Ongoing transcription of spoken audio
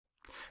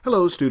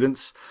Hello,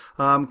 students.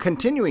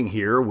 Continuing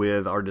here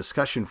with our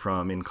discussion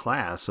from in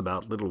class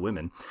about Little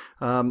Women.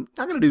 Not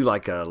going to do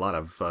like a lot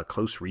of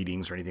close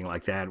readings or anything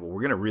like that. What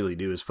we're going to really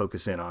do is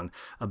focus in on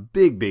a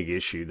big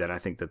issue that I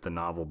think that the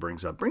novel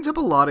brings up. Brings up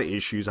a lot of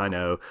issues, I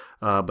know,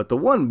 but the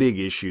one big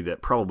issue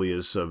that probably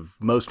is of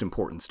most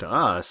importance to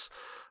us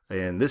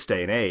in this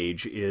day and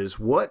age is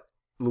what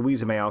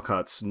Louisa May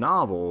Alcott's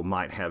novel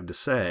might have to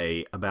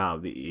say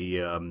about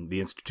the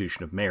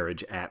institution of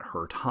marriage at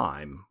her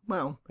time.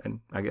 Well, and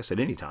I guess at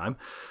any time.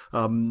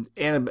 And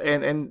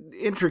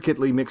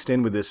intricately mixed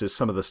in with this is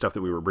some of the stuff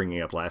that we were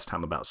bringing up last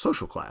time about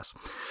social class.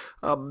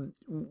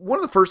 One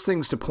of the first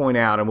things to point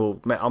out,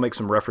 and I'll make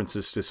some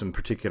references to some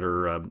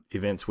particular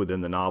events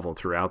within the novel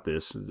throughout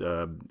this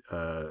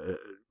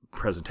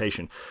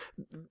presentation.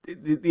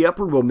 The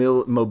upward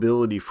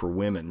mobility for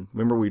women,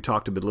 remember we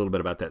talked a little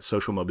bit about that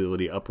social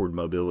mobility, upward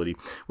mobility,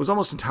 was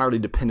almost entirely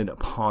dependent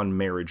upon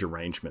marriage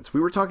arrangements. We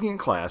were talking in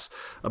class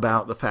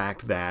about the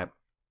fact that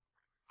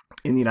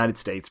in the United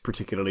States,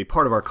 particularly,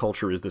 part of our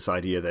culture is this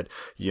idea that,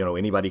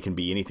 anybody can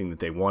be anything that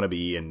they want to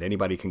be, and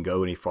anybody can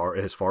go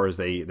as far as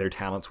their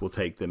talents will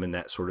take them, and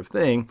that sort of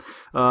thing.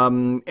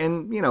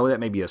 That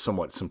may be a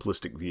somewhat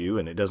simplistic view,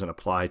 and it doesn't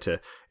apply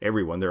to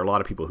everyone. There are a lot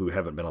of people who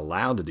haven't been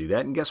allowed to do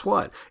that, and guess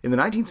what? In the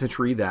 19th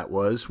century, that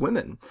was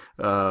women,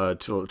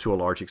 to a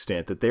large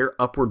extent, that their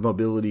upward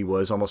mobility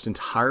was almost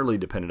entirely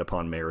dependent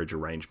upon marriage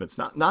arrangements.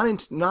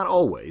 Not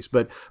always,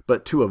 but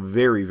to a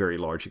very, very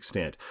large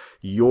extent.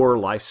 Your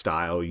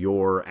lifestyle, your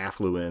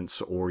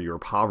affluence or your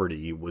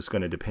poverty was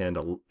going to depend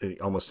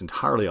almost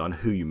entirely on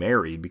who you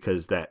married,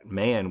 because that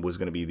man was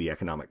going to be the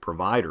economic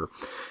provider.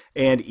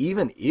 And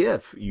even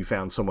if you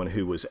found someone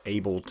who was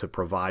able to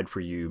provide for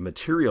you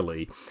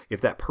materially,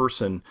 if that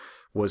person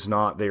was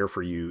not there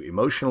for you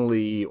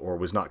emotionally, or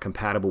was not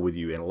compatible with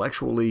you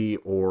intellectually,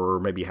 or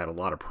maybe had a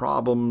lot of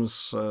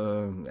problems,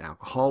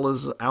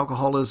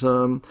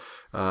 alcoholism,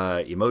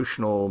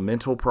 emotional,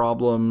 mental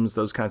problems,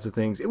 those kinds of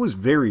things, it was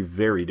very,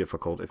 very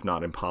difficult, if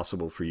not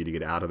impossible, for you to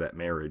get out of that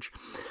marriage.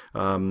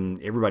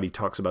 Everybody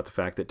talks about the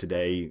fact that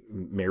today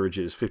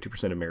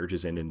 50% of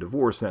marriages end in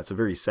divorce, and that's a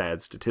very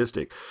sad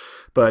statistic.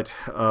 But,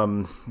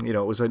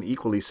 it was an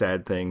equally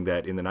sad thing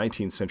that in the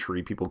 19th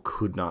century, people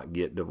could not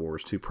get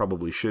divorced, who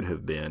probably should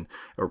have been,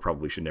 or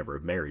probably should never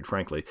have married,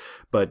 frankly.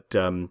 But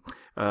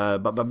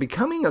by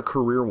becoming a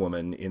career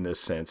woman in this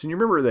sense, and you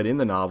remember that in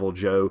the novel,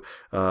 Jo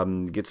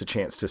gets a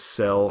chance to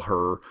sell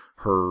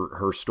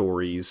her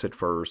stories at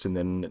first, and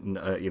then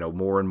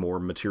more and more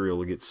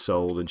material gets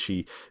sold, and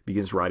she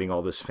begins writing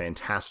all this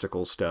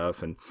fantastical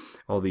stuff and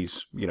all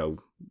these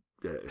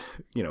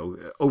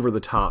over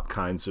the top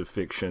kinds of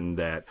fiction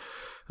that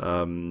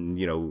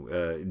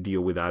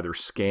deal with either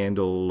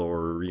scandal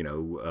or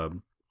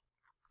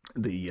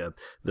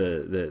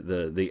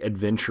the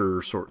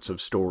adventure sorts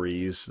of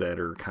stories that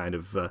are kind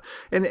of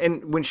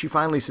and when she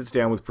finally sits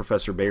down with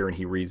Professor Bhaer and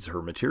he reads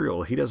her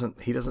material, he doesn't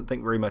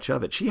think very much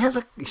of it. She has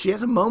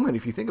a moment,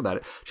 if you think about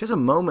it, she has a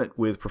moment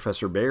with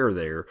Professor Bhaer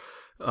there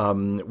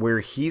where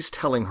he's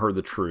telling her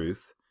the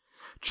truth,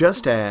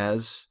 just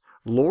as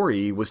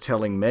Laurie was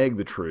telling Meg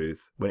the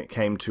truth when it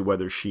came to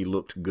whether she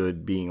looked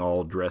good being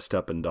all dressed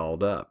up and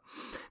dolled up.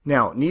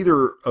 Now,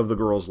 neither of the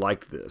girls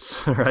liked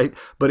this, right?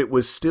 But it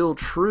was still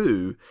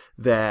true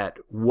that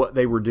what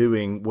they were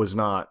doing was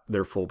not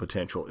their full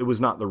potential. It was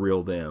not the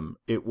real them.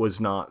 It was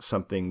not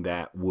something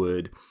that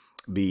would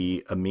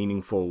be a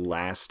meaningful,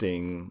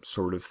 lasting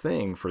sort of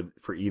thing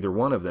for either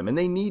one of them. And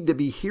they need to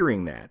be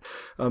hearing that,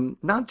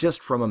 not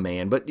just from a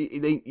man, but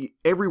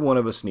every one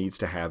of us needs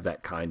to have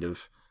that kind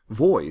of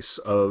voice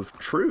of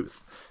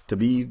truth, to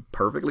be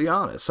perfectly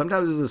honest.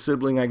 Sometimes it's a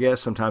sibling, I guess.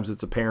 Sometimes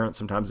it's a parent.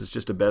 Sometimes it's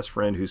just a best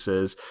friend who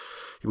says,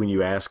 when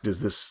you ask,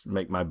 does this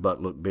make my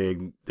butt look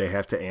big? They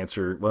have to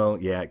answer, well,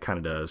 yeah, it kind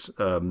of does.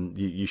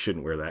 You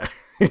shouldn't wear that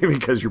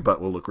because your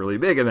butt will look really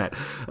big in that.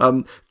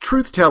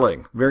 Truth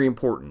telling, very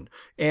important.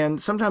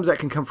 And sometimes that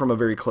can come from a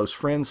very close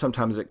friend.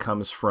 Sometimes it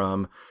comes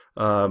from,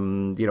 a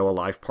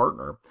life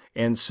partner.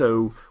 And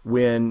so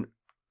when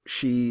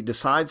she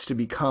decides to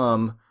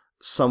become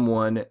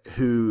someone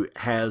who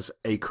has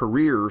a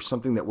career,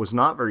 something that was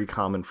not very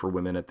common for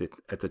women at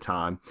the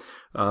time,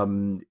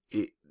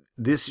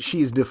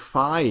 she's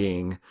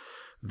defying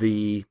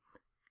the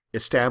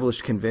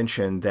established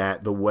convention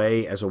that the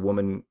way as a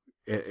woman,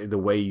 the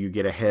way you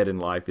get ahead in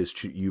life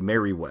is you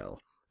marry well.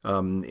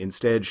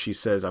 Instead, she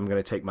says, I'm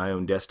going to take my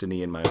own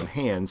destiny in my own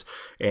hands.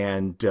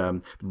 And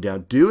now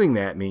doing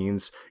that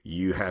means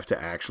you have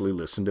to actually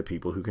listen to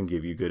people who can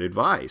give you good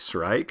advice,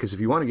 right? Because if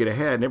you want to get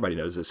ahead, and everybody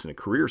knows this in a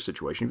career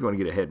situation, if you want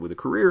to get ahead with a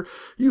career,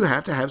 you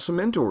have to have some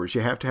mentors.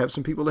 You have to have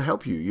some people to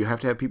help you. You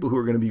have to have people who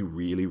are going to be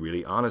really,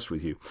 really honest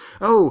with you.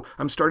 Oh,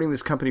 I'm starting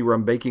this company where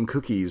I'm baking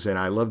cookies, and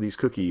I love these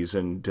cookies.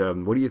 And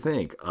what do you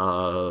think?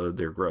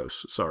 They're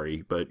gross.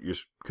 Sorry, but your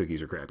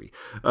cookies are crappy.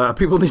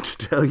 People need to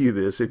tell you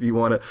this if you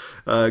want to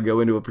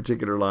go into a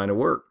particular line of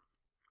work.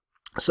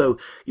 So,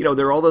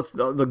 there are all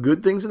the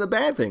good things and the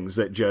bad things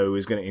that Jo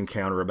is going to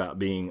encounter about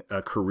being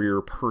a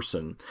career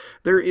person.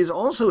 There is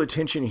also a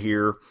tension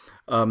here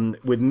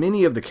with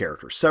many of the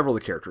characters, several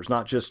of the characters,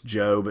 not just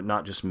Joe, but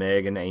not just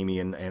Meg and Amy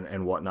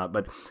and whatnot.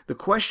 But the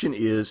question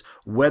is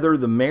whether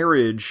the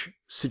marriage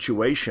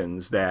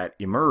situations that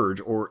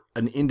emerge or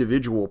an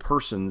individual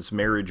person's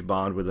marriage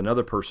bond with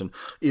another person,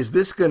 is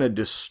this going to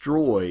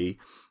destroy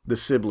the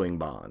sibling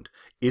bond?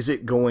 Is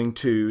it going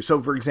to,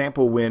 so for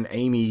example, when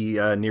Amy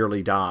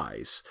nearly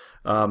dies,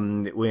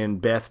 when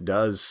Beth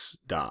does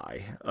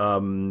die,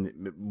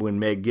 when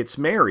Meg gets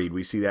married,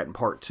 we see that in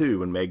part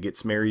 2, when Meg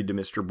gets married to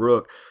Mr.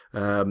 Brooke,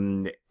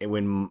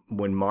 when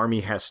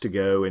Marmee has to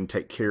go and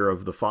take care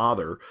of the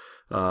father,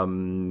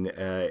 all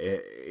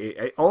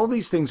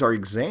these things are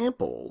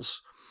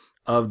examples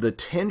of the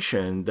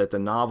tension that the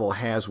novel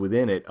has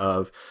within it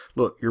of,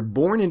 look, you're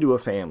born into a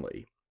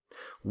family.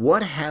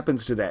 What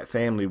happens to that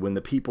family when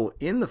the people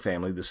in the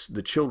family,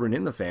 the children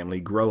in the family,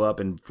 grow up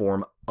and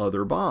form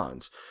other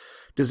bonds?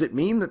 Does it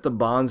mean that the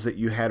bonds that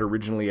you had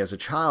originally as a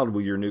child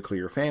with your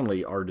nuclear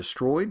family are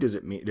destroyed? Does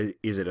it mean,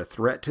 is it a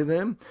threat to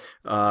them?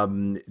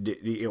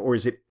 Or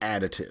is it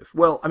additive?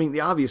 Well, I mean,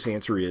 the obvious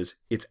answer is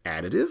it's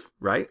additive,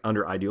 right?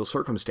 Under ideal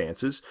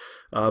circumstances.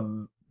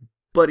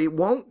 But it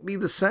won't be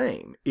the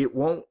same. It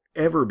won't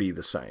ever be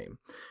the same.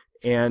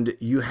 And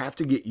you have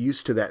to get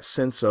used to that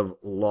sense of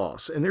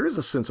loss. And there is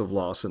a sense of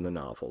loss in the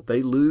novel.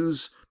 They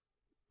lose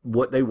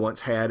what they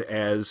once had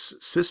as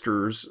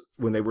sisters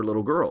when they were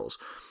little girls.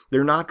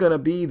 They're not going to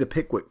be the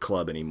Pickwick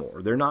Club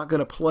anymore. They're not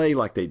going to play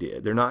like they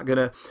did. They're not going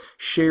to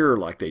share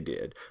like they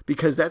did,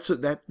 because that's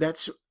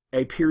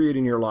a period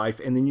in your life,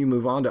 and then you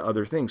move on to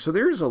other things. So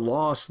there's a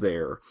loss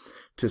there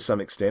to some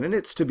extent, and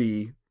it's to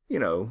be,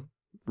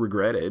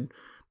 regretted.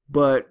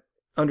 But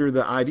under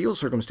the ideal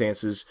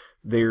circumstances,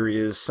 there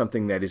is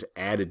something that is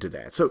added to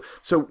that. So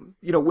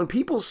when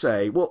people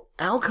say, well,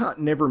 Alcott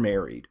never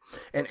married,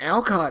 and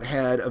Alcott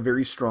had a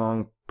very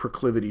strong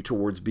proclivity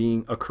towards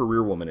being a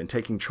career woman and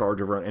taking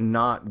charge of her and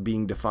not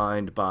being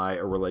defined by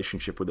a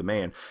relationship with a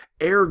man,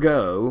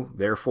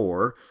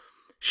 therefore,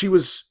 she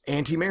was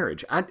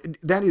anti-marriage.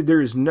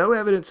 There is no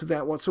evidence of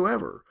that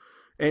whatsoever.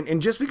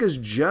 And just because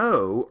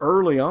Joe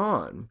early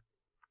on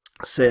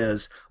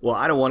says, well,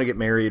 I don't want to get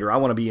married, or I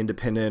want to be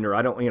independent, or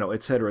I don't,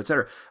 et cetera, et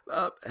cetera.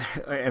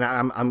 And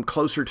I'm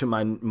closer to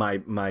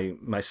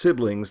my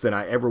siblings than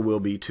I ever will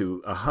be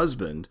to a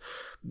husband.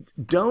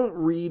 Don't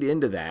read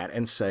into that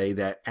and say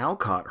that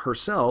Alcott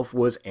herself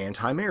was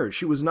anti-marriage.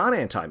 She was not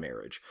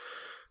anti-marriage.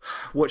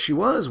 What she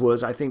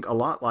was, I think, a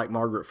lot like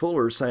Margaret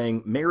Fuller,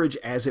 saying marriage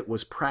as it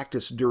was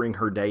practiced during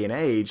her day and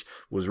age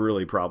was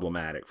really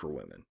problematic for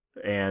women,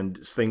 and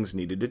things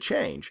needed to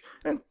change.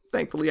 And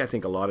thankfully, I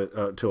think to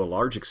a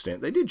large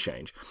extent, they did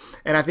change.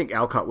 And I think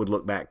Alcott would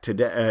look back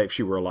today, if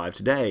she were alive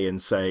today,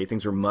 and say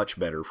things are much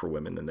better for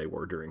women than they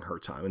were during her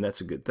time. And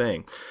that's a good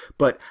thing.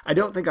 But I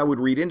don't think I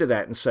would read into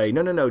that and say,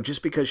 no,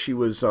 just because she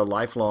was a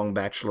lifelong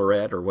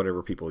bachelorette, or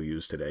whatever people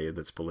use today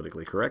that's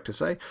politically correct to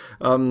say,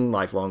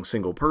 lifelong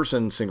single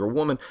person, single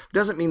woman,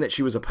 doesn't mean that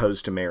she was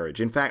opposed to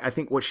marriage. In fact, I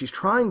think what she's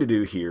trying to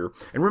do here,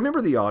 and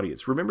remember the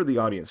audience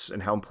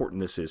and how important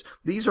this is.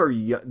 These are,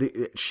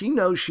 she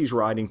knows she's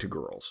writing to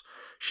girls.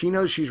 She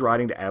knows she's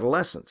writing to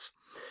adolescents.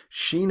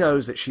 She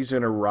knows that she's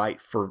going to write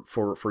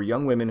for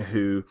young women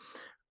who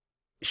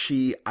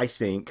she, I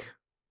think,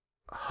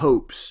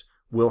 hopes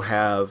will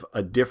have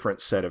a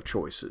different set of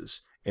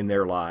choices in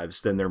their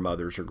lives than their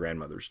mothers or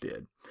grandmothers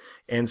did.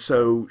 And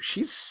so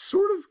she's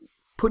sort of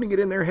putting it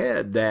in their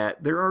head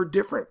that there are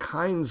different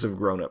kinds of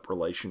grown-up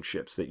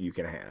relationships that you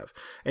can have.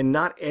 And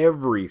not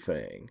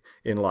everything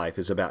in life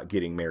is about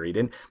getting married.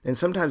 And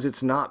sometimes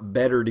it's not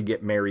better to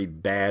get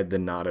married bad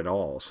than not at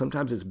all.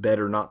 Sometimes it's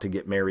better not to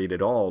get married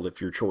at all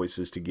if your choice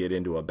is to get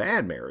into a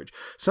bad marriage.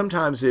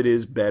 Sometimes it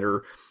is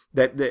better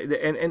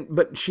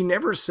but she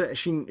never said,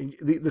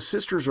 the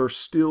sisters are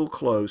still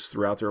close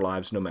throughout their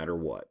lives no matter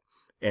what.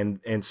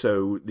 And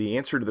so the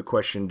answer to the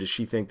question, does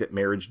she think that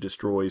marriage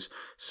destroys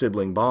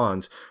sibling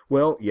bonds?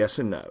 Well, yes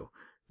and no.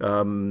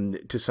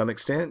 To some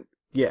extent,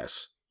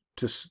 yes.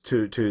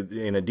 To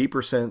in a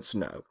deeper sense,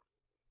 no.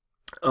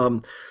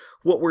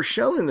 What we're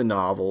shown in the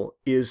novel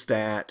is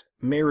that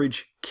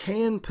marriage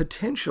can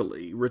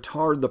potentially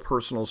retard the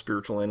personal,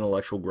 spiritual, and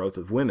intellectual growth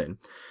of women.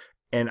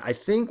 And I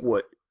think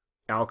what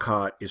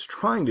Alcott is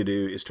trying to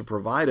do is to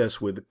provide us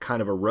with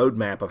kind of a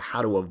roadmap of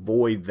how to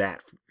avoid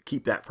that,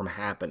 keep that from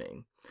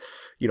happening.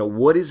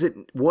 What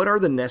are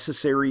the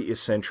necessary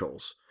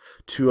essentials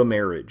to a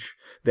marriage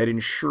that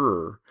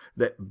ensure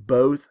that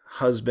both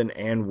husband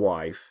and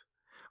wife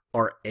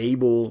are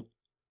able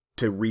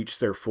to reach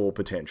their full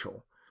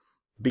potential?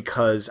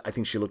 Because I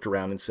think she looked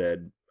around and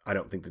said, I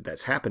don't think that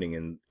that's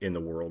happening in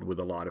the world with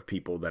a lot of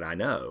people that I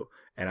know.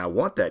 And I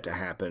want that to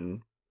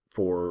happen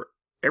for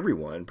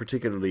everyone,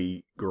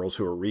 particularly girls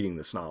who are reading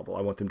this novel.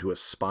 I want them to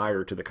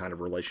aspire to the kind of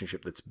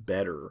relationship that's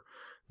better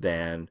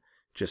than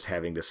just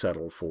having to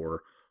settle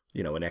for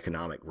an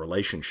economic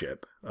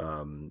relationship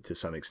to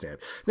some extent.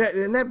 Now,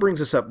 and that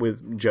brings us up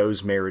with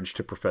Joe's marriage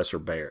to Professor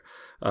Bhaer.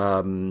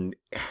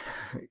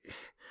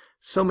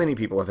 So many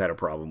people have had a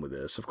problem with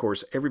this. Of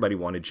course, everybody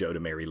wanted Joe to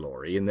marry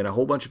Laurie, and then a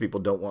whole bunch of people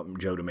don't want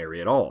Joe to marry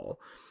at all.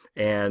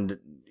 And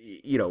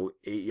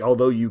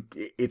although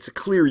it's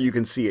clear you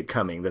can see it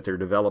coming that they're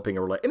developing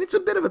and it's a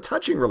bit of a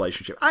touching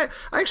relationship. I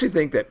actually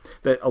think that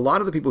a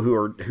lot of the people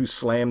who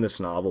slam this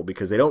novel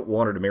because they don't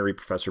want her to marry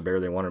Professor Bhaer,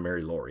 they want her to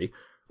marry Laurie,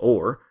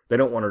 or they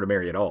don't want her to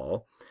marry at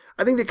all.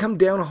 I think they come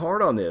down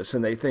hard on this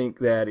and they think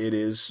that it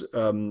is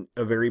a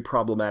very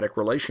problematic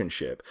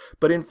relationship.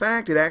 But in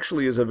fact, it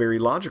actually is a very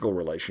logical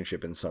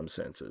relationship in some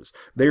senses.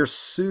 They're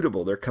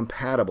suitable, they're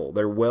compatible,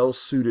 they're well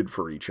suited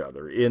for each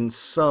other in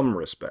some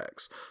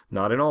respects,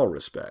 not in all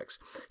respects.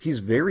 He's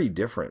very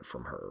different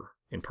from her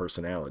in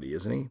personality,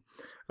 isn't he?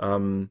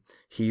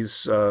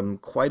 He's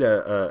quite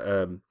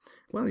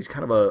he's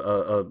kind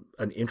of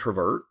an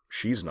introvert.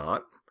 She's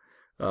not.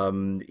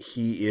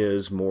 He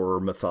is more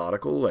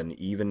methodical and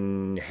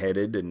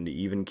even-headed and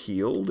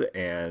even-keeled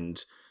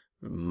and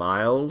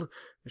mild.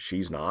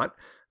 She's not.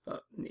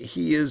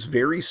 He is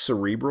very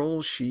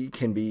cerebral. She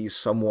can be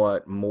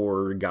somewhat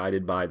more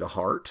guided by the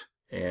heart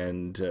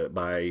and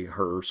by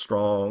her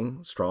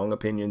strong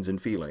opinions and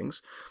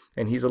feelings.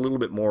 And he's a little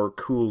bit more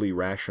coolly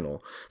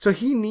rational. So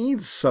he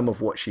needs some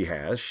of what she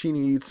has. She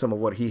needs some of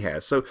what he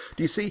has. So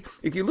do you see,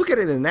 if you look at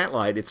it in that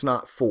light, it's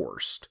not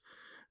forced.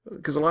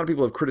 Because a lot of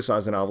people have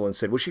criticized the novel and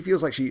said, well, she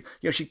feels like she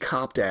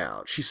copped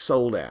out, she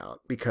sold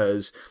out,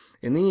 because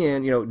in the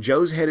end,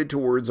 Jo's headed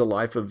towards a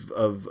life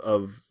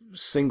of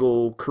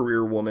single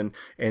career woman,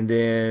 and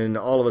then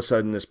all of a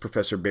sudden this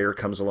Professor Bhaer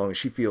comes along and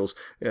she feels,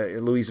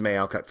 Louisa May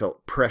Alcott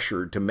felt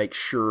pressured to make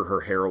sure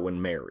her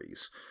heroine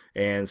marries,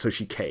 and so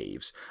she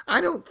caves. I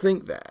don't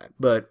think that,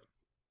 but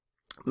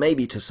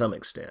maybe to some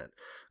extent.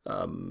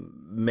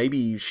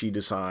 Maybe she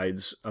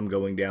decides I'm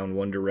going down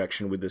one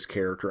direction with this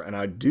character and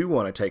I do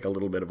want to take a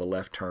little bit of a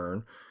left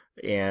turn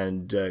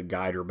and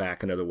guide her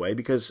back another way,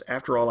 because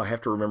after all, I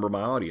have to remember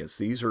my audience.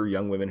 These are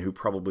young women who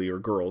probably are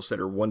girls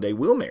that one day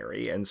will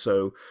marry, and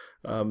so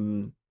if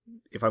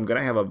I'm going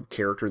to have a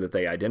character that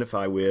they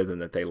identify with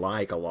and that they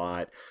like a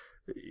lot,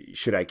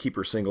 should I keep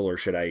her single or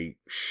should I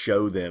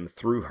show them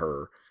through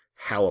her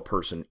how a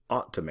person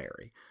ought to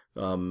marry? I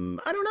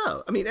don't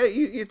know. I mean,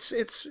 it's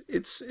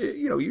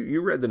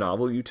you read the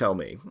novel, you tell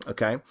me,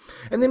 okay?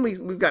 And then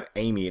we've got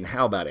Amy, and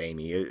how about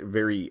Amy? A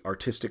very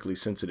artistically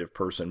sensitive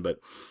person, but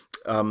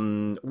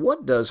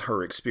what does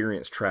her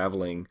experience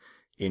traveling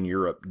in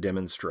Europe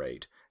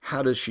demonstrate?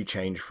 How does she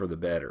change for the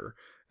better?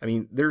 I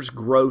mean, there's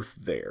growth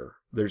there.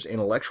 There's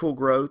intellectual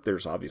growth.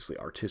 There's obviously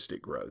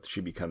artistic growth. She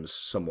becomes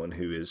someone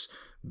who is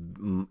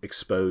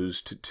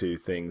exposed to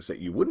things that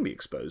you wouldn't be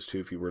exposed to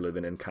if you were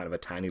living in kind of a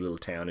tiny little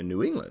town in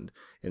New England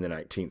in the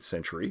 19th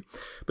century.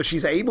 But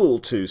she's able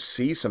to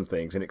see some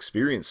things and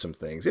experience some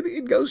things.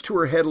 It goes to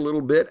her head a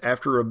little bit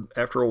after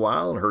a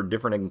while, and her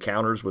different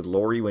encounters with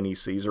Laurie when he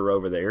sees her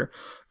over there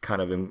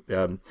kind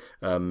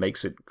of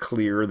makes it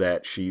clear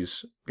that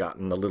she's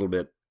gotten a little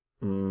bit,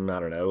 a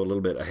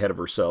little bit ahead of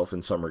herself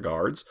in some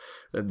regards.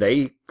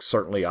 They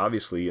certainly,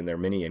 obviously, in their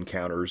many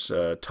encounters,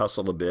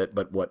 tussle a bit,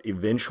 but what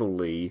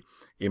eventually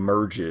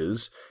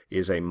emerges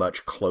is a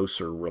much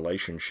closer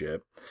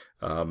relationship.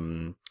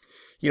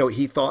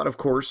 He thought, of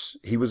course,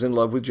 he was in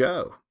love with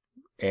Jo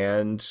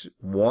and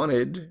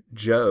wanted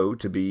Jo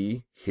to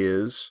be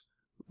his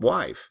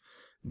wife.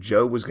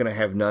 Jo was going to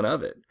have none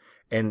of it.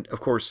 And, of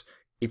course,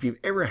 if you've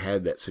ever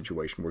had that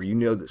situation where you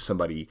know that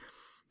somebody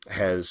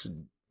has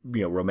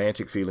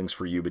romantic feelings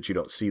for you, but you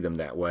don't see them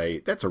that way,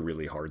 that's a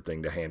really hard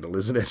thing to handle,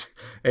 isn't it?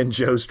 And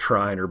Jo's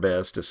trying her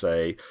best to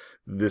say,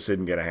 this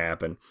isn't going to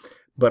happen.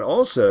 But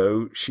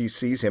also, she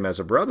sees him as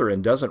a brother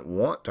and doesn't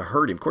want to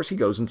hurt him. Of course, he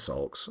goes and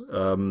sulks,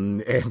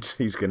 and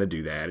he's going to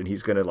do that, and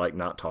he's going to,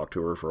 not talk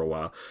to her for a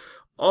while.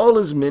 All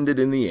is mended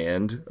in the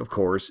end. Of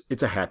course,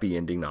 it's a happy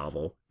ending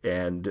novel.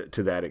 And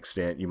to that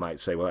extent, you might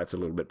say, well, that's a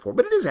little bit poor.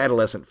 But it is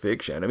adolescent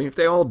fiction. I mean, if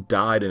they all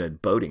died in a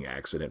boating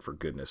accident, for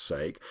goodness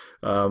sake,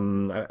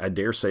 I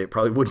dare say it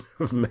probably wouldn't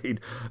have made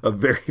a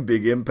very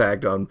big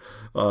impact on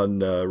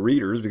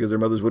readers, because their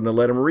mothers wouldn't have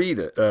let them read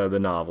the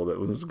novel. That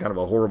was kind of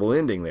a horrible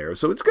ending there.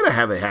 So it's going to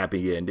have a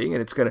happy ending.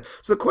 And so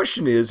the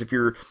question is, if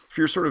you're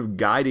sort of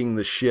guiding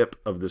the ship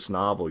of this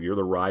novel, you're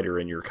the writer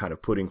and you're kind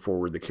of putting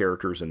forward the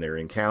characters and their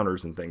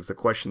encounters and things, the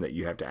question that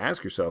you have to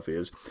ask yourself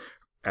is,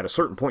 at a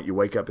certain point, you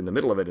wake up in the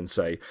middle of it and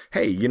say,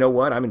 hey, you know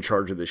what? I'm in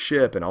charge of this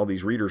ship, and all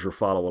these readers are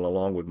following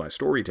along with my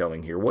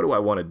storytelling here. What do I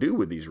want to do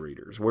with these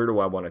readers? Where do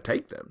I want to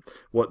take them?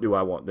 What do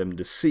I want them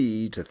to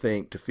see, to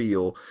think, to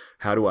feel?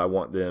 How do I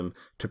want them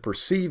to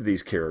perceive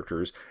these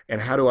characters?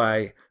 And how do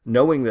I,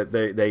 knowing that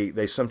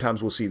they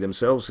sometimes will see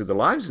themselves through the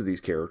lives of these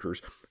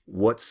characters,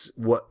 what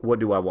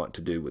do I want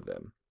to do with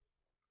them?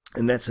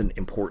 And that's an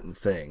important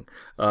thing.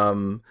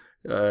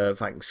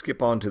 If I can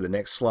skip on to the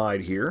next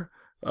slide here.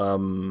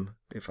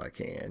 If I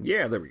can.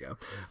 Yeah, there we go.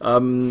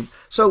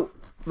 So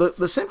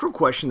the central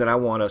question that I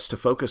want us to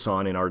focus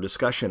on in our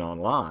discussion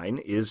online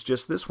is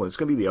just this one. It's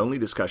going to be the only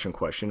discussion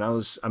question.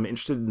 I'm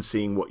interested in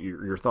seeing what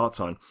your thoughts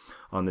on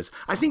this.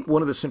 I think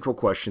one of the central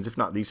questions, if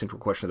not the central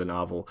question of the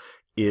novel,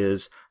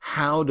 is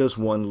how does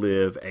one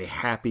live a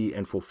happy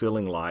and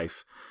fulfilling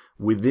life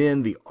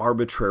within the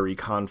arbitrary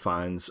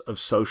confines of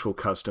social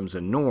customs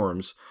and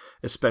norms,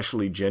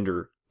 especially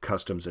gender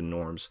customs and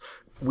norms.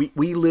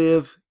 We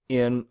live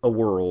in a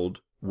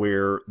world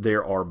where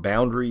there are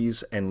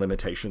boundaries and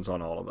limitations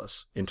on all of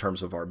us in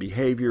terms of our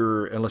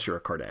behavior, unless you're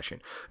a Kardashian,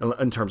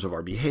 in terms of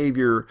our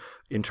behavior,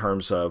 in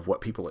terms of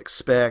what people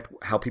expect,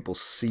 how people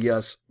see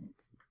us.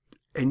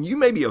 And you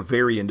may be a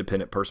very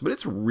independent person, but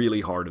it's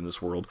really hard in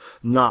this world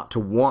not to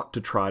want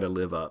to try to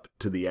live up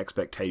to the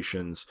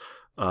expectations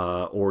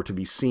or to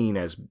be seen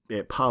as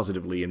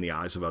positively in the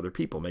eyes of other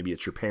people. Maybe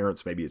it's your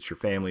parents, maybe it's your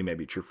family,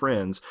 maybe it's your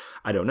friends.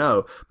 I don't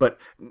know. But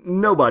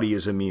nobody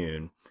is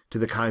immune to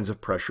the kinds of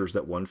pressures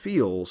that one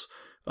feels,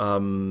 or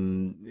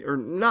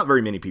not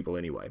very many people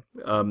anyway.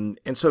 And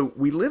so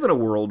we live in a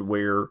world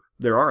where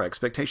there are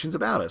expectations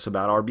about us,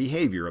 about our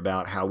behavior,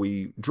 about how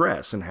we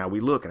dress and how we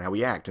look and how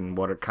we act and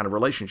what kind of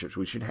relationships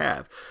we should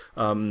have.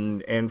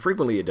 And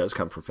frequently it does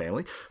come from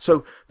family.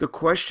 So the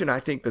question I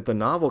think that the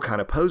novel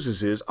kind of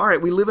poses is, all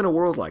right, we live in a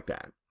world like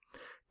that.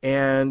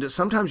 And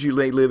sometimes you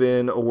may live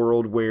in a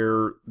world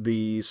where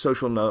the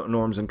social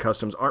norms and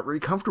customs aren't very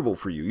comfortable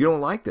for you. You don't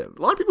like them.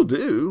 A lot of people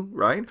do,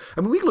 right?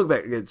 I mean, we can look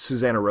back at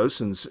Susanna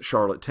Rowson's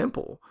Charlotte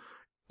Temple,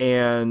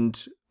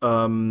 and there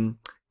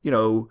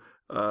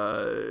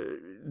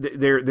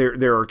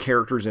are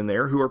characters in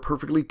there who are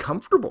perfectly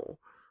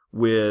comfortable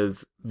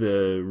with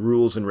the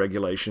rules and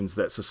regulations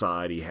that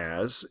society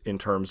has in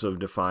terms of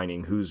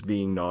defining who's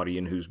being naughty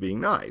and who's being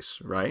nice,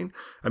 right?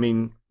 I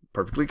mean,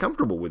 perfectly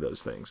comfortable with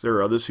those things. There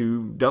are others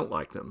who don't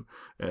like them.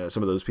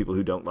 Some of those people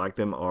who don't like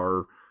them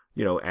are,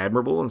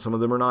 admirable, and some of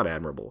them are not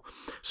admirable.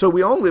 So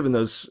we all live in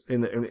those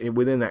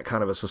within that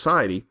kind of a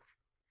society.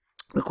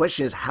 The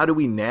question is, how do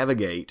we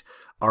navigate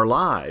our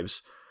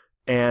lives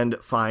and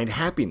find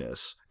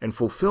happiness and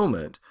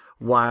fulfillment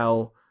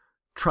while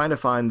trying to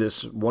find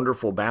this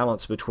wonderful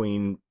balance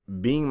between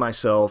being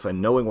myself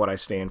and knowing what I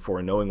stand for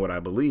and knowing what I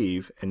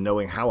believe and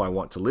knowing how I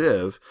want to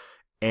live,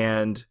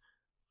 and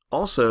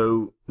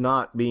also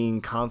not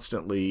being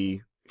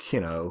constantly,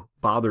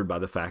 bothered by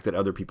the fact that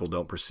other people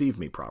don't perceive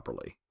me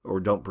properly or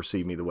don't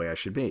perceive me the way I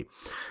should be.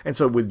 And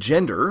so with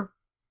gender,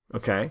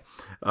 okay,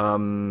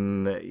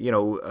 remember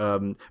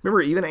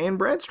even Anne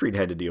Bradstreet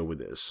had to deal with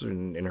this.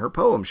 In her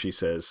poem, she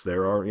says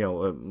there are,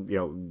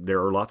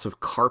 there are lots of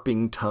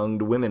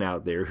carping-tongued women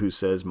out there who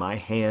says my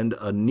hand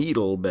a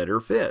needle better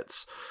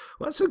fits.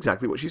 Well, that's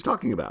exactly what she's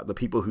talking about. The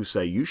people who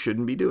say you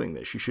shouldn't be doing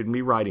this, you shouldn't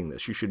be writing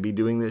this, you should be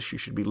doing this, you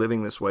should be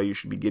living this way, you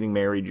should be getting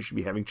married, you should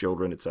be having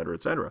children, etc.,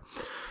 etc.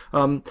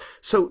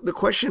 So the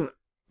question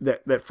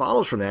that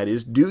follows from that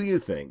is, do you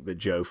think that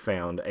Jo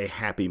found a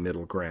happy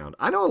middle ground?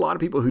 I know a lot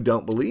of people who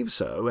don't believe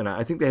so, and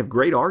I think they have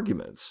great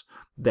arguments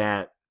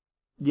that,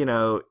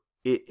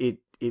 it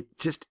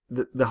just,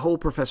 the whole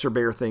Professor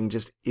Bhaer thing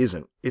just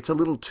isn't. It's a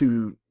little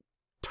too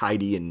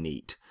tidy and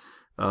neat.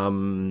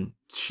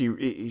 She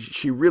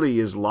really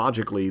is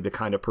logically the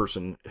kind of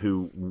person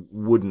who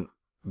wouldn't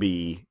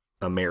be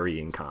a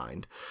marrying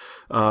kind.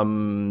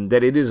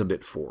 That it is a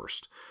bit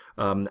forced.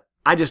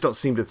 I just don't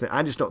think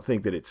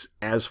that it's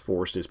as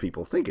forced as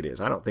people think it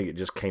is. I don't think it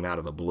just came out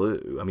of the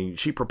blue. I mean,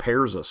 she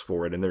prepares us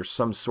for it, and there's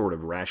some sort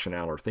of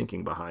rationale or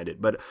thinking behind it.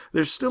 But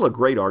there's still a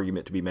great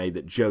argument to be made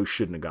that Jo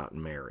shouldn't have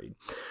gotten married.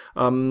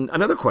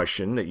 Another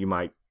question that you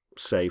might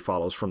say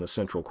follows from the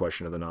central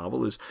question of the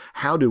novel is,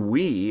 how do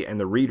we and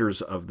the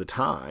readers of the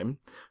time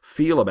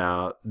feel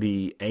about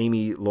the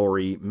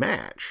Amy-Laurie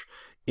match?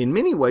 In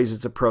many ways,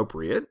 it's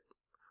appropriate.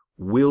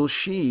 Will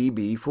she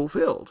be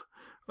fulfilled?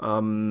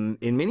 In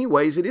many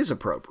ways, it is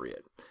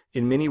appropriate.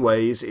 In many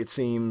ways, it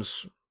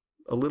seems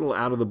a little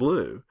out of the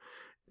blue.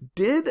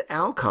 Did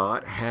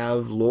Alcott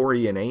have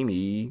Laurie and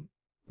Amy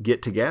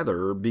get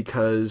together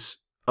because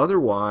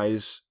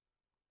otherwise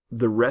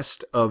the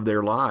rest of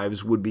their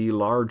lives would be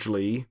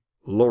largely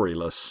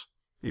Laurie-less,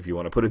 if you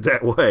want to put it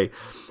that way?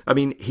 I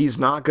mean, he's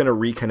not going to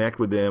reconnect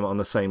with them on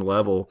the same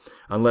level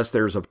unless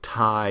there's a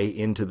tie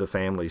into the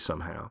family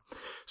somehow.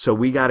 So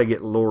we got to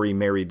get Laurie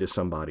married to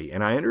somebody.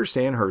 And I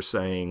understand her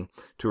saying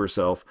to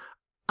herself,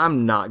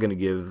 I'm not going to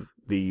give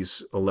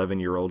these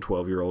 11-year-old,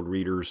 12-year-old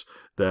readers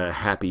the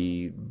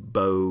happy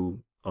bow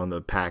on the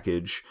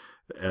package,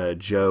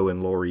 Jo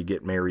and Laurie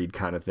get married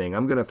kind of thing.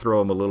 I'm going to throw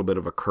them a little bit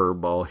of a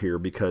curveball here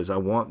because I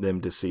want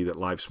them to see that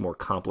life's more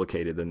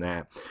complicated than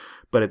that.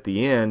 But at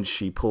the end,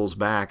 she pulls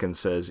back and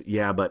says,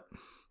 yeah, but,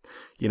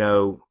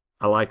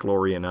 I like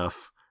Laurie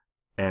enough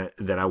and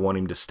that I want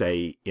him to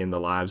stay in the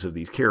lives of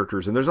these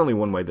characters. And there's only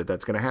one way that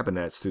that's going to happen.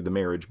 That's through the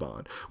marriage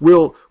bond.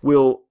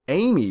 Will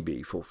Amy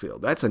be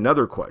fulfilled? That's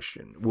another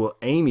question. Will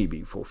Amy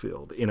be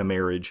fulfilled in a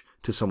marriage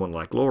to someone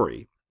like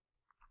Laurie?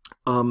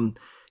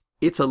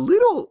 It's a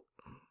little,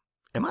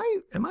 am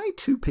I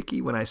too picky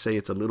when I say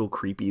it's a little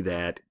creepy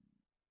that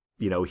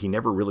he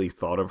never really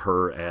thought of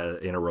her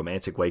in a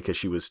romantic way because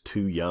she was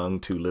too young,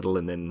 too little,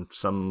 and then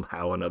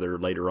somehow or another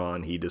later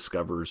on he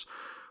discovers,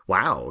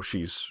 wow,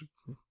 she's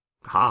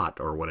hot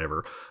or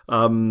whatever.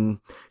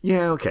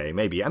 Yeah, okay,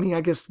 maybe. I mean,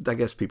 I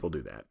guess people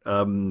do that.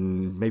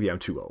 Maybe I'm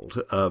too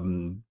old.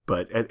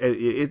 But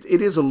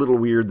it is a little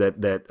weird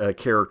that a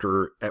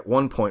character at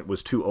one point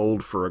was too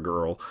old for a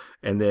girl,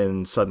 and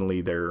then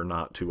suddenly they're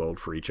not too old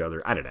for each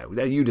other. I don't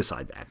know. You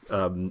decide that.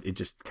 It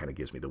just kind of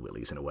gives me the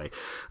willies in a way.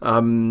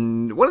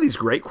 One of these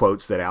great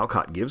quotes that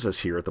Alcott gives us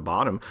here at the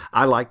bottom: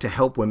 "I like to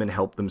help women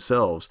help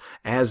themselves,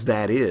 as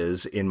that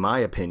is, in my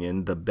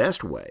opinion, the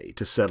best way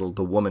to settle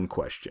the woman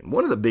question."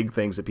 One of the big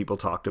things that people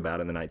talked about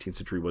in the 19th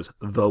century was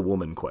the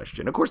woman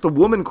question. Of course, the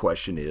woman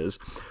question is,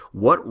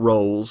 what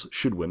roles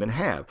should women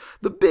have?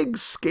 The big,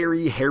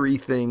 scary, hairy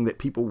thing that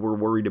people were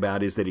worried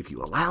about is that if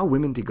you allow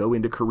women to go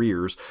into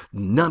careers,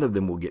 none of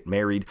them will get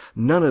married,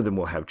 none of them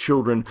will have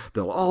children,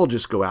 they'll all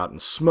just go out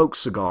and smoke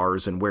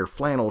cigars and wear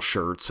flannel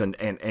shirts, and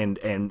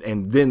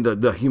then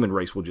the human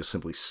race will just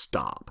simply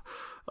stop.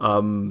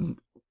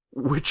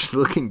 Which,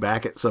 looking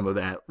back at some of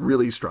that,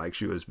 really strikes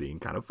you as being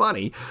kind of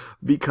funny,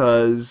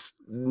 because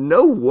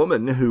no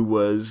woman who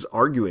was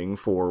arguing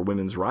for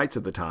women's rights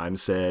at the time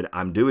said,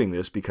 I'm doing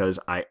this because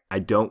I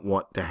don't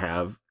want to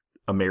have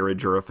a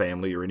marriage or a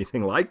family or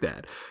anything like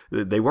that.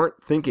 They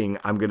weren't thinking,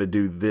 I'm going to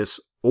do this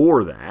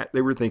or that.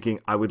 They were thinking,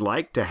 I would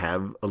like to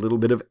have a little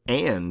bit of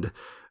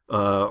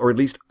or at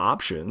least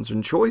options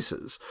and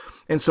choices.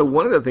 And so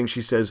one of the things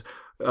she says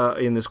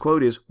in this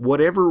quote is,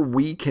 whatever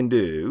we can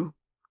do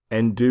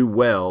and do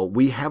well,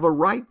 we have a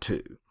right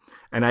to.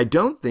 And I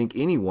don't think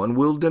anyone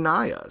will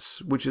deny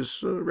us, which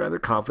is a rather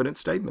confident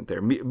statement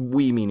there.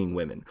 We meaning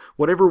women.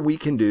 Whatever we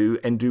can do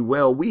and do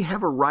well, we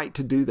have a right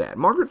to do that.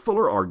 Margaret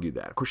Fuller argued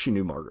that. Of course, she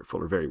knew Margaret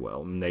Fuller very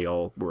well, and they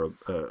all were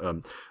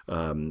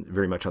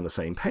very much on the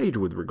same page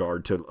with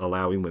regard to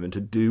allowing women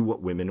to do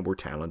what women were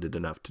talented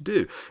enough to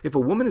do. If a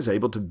woman is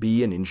able to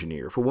be an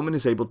engineer, if a woman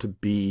is able to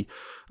be,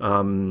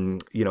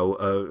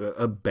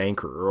 a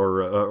banker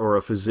or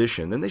a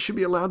physician, then they should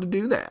be allowed to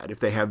do that. If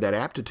they have that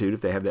aptitude,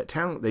 if they have that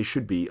talent, they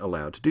should be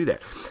allowed to do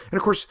that. And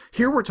of course,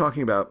 here we're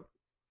talking about,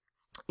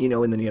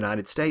 in the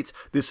United States,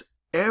 this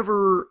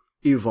ever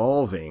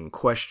evolving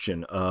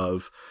question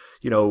of,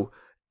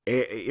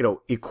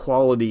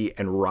 equality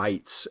and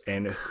rights,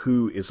 and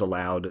who is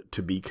allowed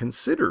to be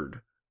considered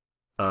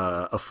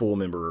a full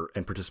member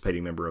and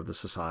participating member of the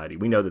society.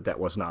 We know that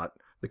was not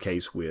the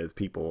case with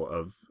people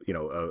of,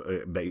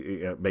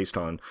 based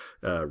on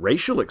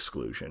racial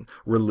exclusion,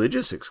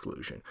 religious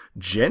exclusion,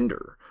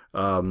 gender,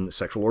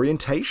 sexual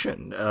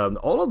orientation,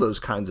 all of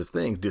those kinds of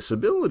things,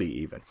 disability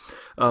even.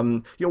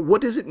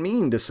 What does it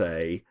mean to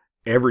say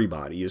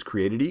everybody is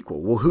created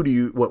equal? Well,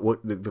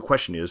 the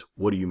question is,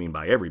 what do you mean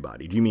by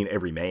everybody? Do you mean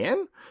every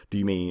man? Do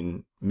you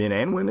mean men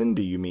and women?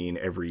 Do you mean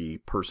every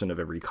person of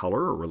every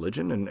color or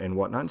religion and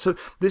whatnot? So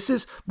this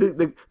is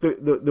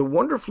the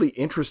wonderfully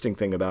interesting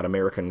thing about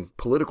American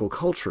political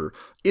culture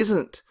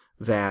isn't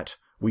that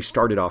we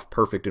started off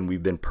perfect and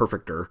we've been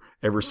perfecter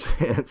ever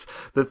since.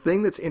 The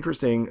thing that's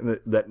interesting,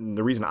 that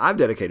the reason I've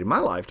dedicated my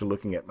life to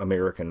looking at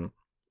American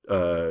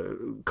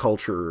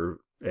culture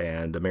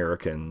and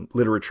American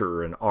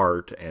literature and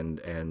art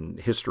and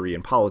history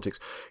and politics,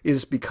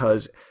 is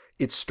because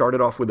it started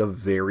off with a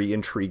very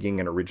intriguing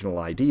and original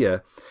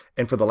idea.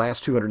 And for the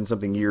last 200 and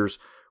something years,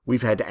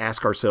 we've had to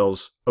ask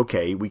ourselves,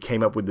 okay, we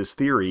came up with this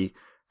theory.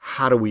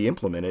 How do we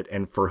implement it,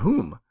 and for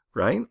whom?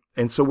 Right?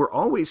 And so we're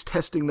always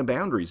testing the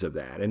boundaries of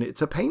that. And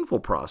it's a painful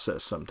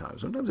process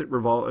sometimes. Sometimes it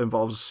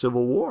involves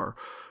civil war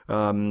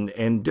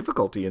and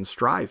difficulty and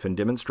strife and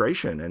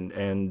demonstration.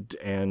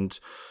 And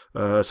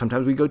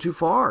sometimes we go too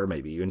far,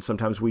 maybe. And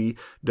sometimes we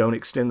don't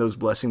extend those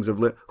blessings of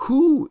liberty.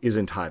 Who is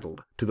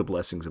entitled to the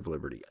blessings of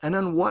liberty? And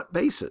on what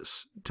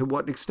basis? To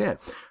what extent?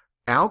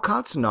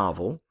 Alcott's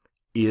novel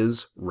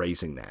is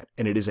raising that.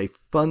 And it is a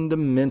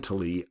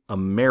fundamentally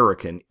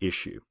American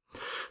issue.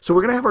 So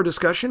we're going to have our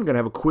discussion. We're going to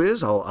have a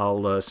quiz.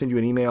 I'll send you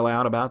an email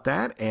out about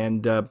that,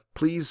 and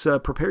please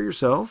prepare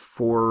yourself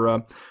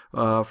for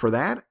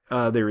that.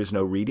 There is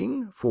no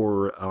reading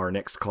for our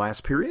next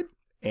class period,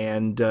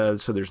 and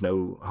so there's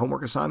no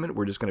homework assignment.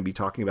 We're just going to be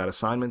talking about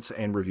assignments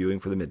and reviewing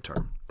for the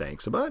midterm.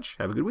 Thanks a bunch.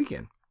 Have a good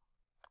weekend.